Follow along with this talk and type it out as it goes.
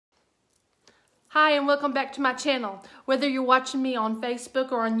Hi and welcome back to my channel. Whether you're watching me on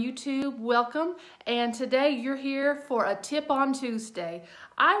Facebook or on YouTube, welcome. And today you're here for a tip on Tuesday.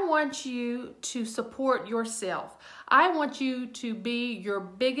 I want you to support yourself. I want you to be your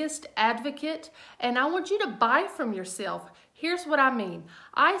biggest advocate and I want you to buy from yourself. Here's what I mean.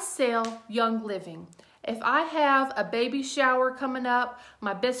 I sell Young Living. If I have a baby shower coming up,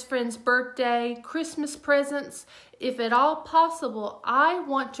 my best friend's birthday, Christmas presents, if at all possible, I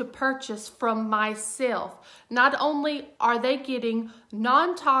want to purchase from myself. Not only are they getting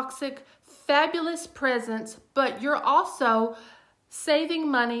non-toxic, fabulous presents, but you're also saving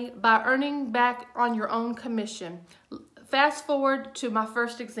money by earning back on your own commission. Fast forward to my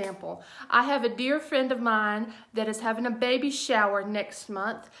first example. I have a dear friend of mine that is having a baby shower next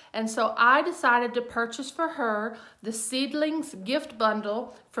month, and so I decided to purchase for her the Seedlings gift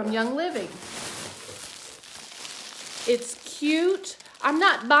bundle from Young Living. It's cute. I'm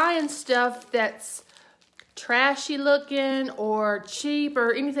not buying stuff that's trashy looking or cheap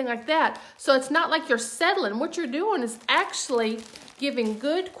or anything like that. So it's not like you're settling. What you're doing is actually giving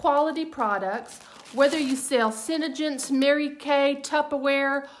good quality products. Whether you sell Synergents, Mary Kay,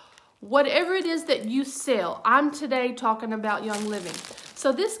 Tupperware, whatever it is that you sell, I'm today talking about Young Living.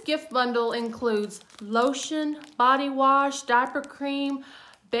 So this gift bundle includes lotion, body wash, diaper cream,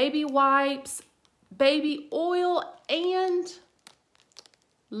 baby wipes, baby oil, and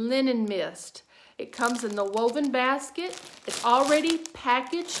linen mist. It comes in the woven basket. It's already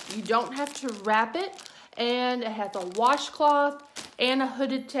packaged. You don't have to wrap it. And it has a washcloth and a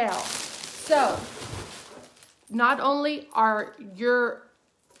hooded towel. So, not only are your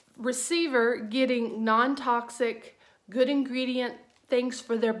receiver getting non-toxic, good ingredient things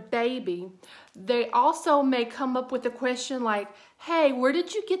for their baby, they also may come up with a question like, hey, where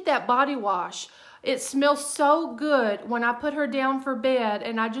did you get that body wash? It smells so good when I put her down for bed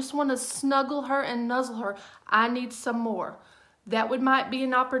and I just want to snuggle her and nuzzle her. I need some more. That might be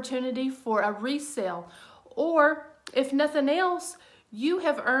an opportunity for a resale. Or if nothing else, you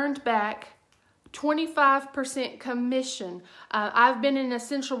have earned back 25% commission. I've been in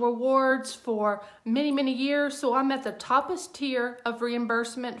Essential Rewards for many, many years, so I'm at the toppest tier of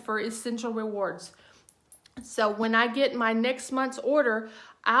reimbursement for Essential Rewards. So when I get my next month's order,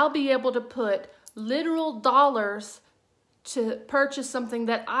 I'll be able to put literal dollars to purchase something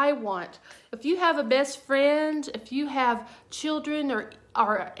that I want. If you have a best friend, if you have children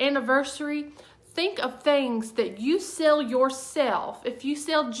or anniversary, think of things that you sell yourself. If you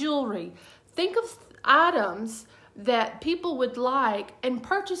sell jewelry, think of items that people would like and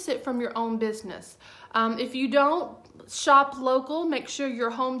purchase it from your own business. If you don't shop local, make sure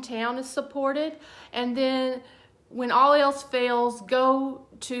your hometown is supported. And then when all else fails, go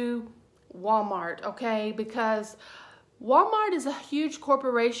to Walmart, okay? Because Walmart is a huge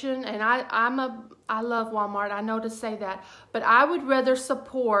corporation, and I love Walmart. I know to say that, but I would rather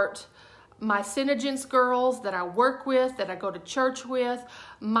support my Synergents girls that I work with, that I go to church with,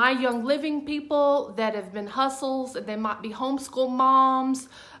 my Young Living people that have been hustles, they might be homeschool moms,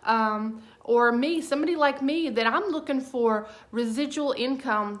 or me, somebody like me that I'm looking for residual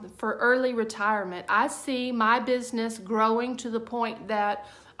income for early retirement. I see my business growing to the point that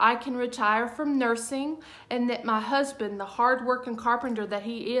I can retire from nursing, and that my husband, the hard-working carpenter that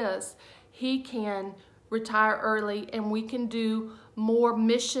he is, he can retire early and we can do more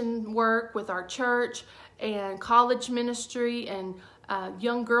mission work with our church and college ministry and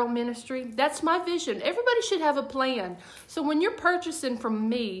young girl ministry. That's my vision. Everybody should have a plan. So when you're purchasing from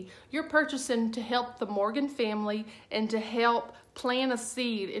me, you're purchasing to help the Morgan family and to help plant a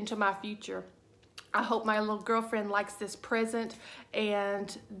seed into my future. I hope my little girlfriend likes this present,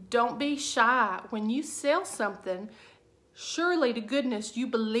 and don't be shy. When you sell something, surely to goodness you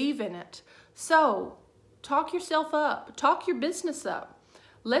believe in it. So talk yourself up, talk your business up.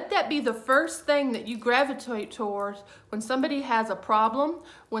 Let that be the first thing that you gravitate towards when somebody has a problem,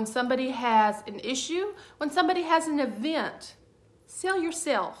 when somebody has an issue, when somebody has an event. Sell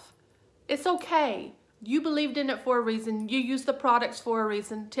yourself. It's okay. You believed in it for a reason. You use the products for a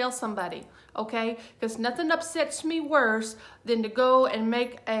reason. Tell somebody, okay? Because nothing upsets me worse than to go and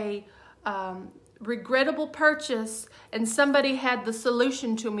make a regrettable purchase and somebody had the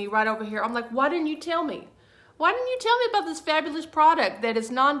solution to me right over here. I'm like, why didn't you tell me? Why didn't you tell me about this fabulous product that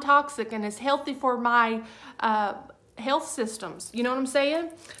is non-toxic and is healthy for my health systems? You know what I'm saying?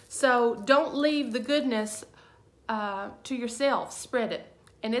 So don't leave the goodness to yourself. Spread it.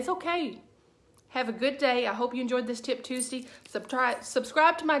 And it's okay. Have a good day. I hope you enjoyed this Tip Tuesday.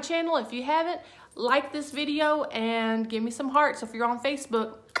 Subscribe to my channel if you haven't. Like this video and give me some hearts if you're on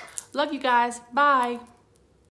Facebook. Love you guys. Bye.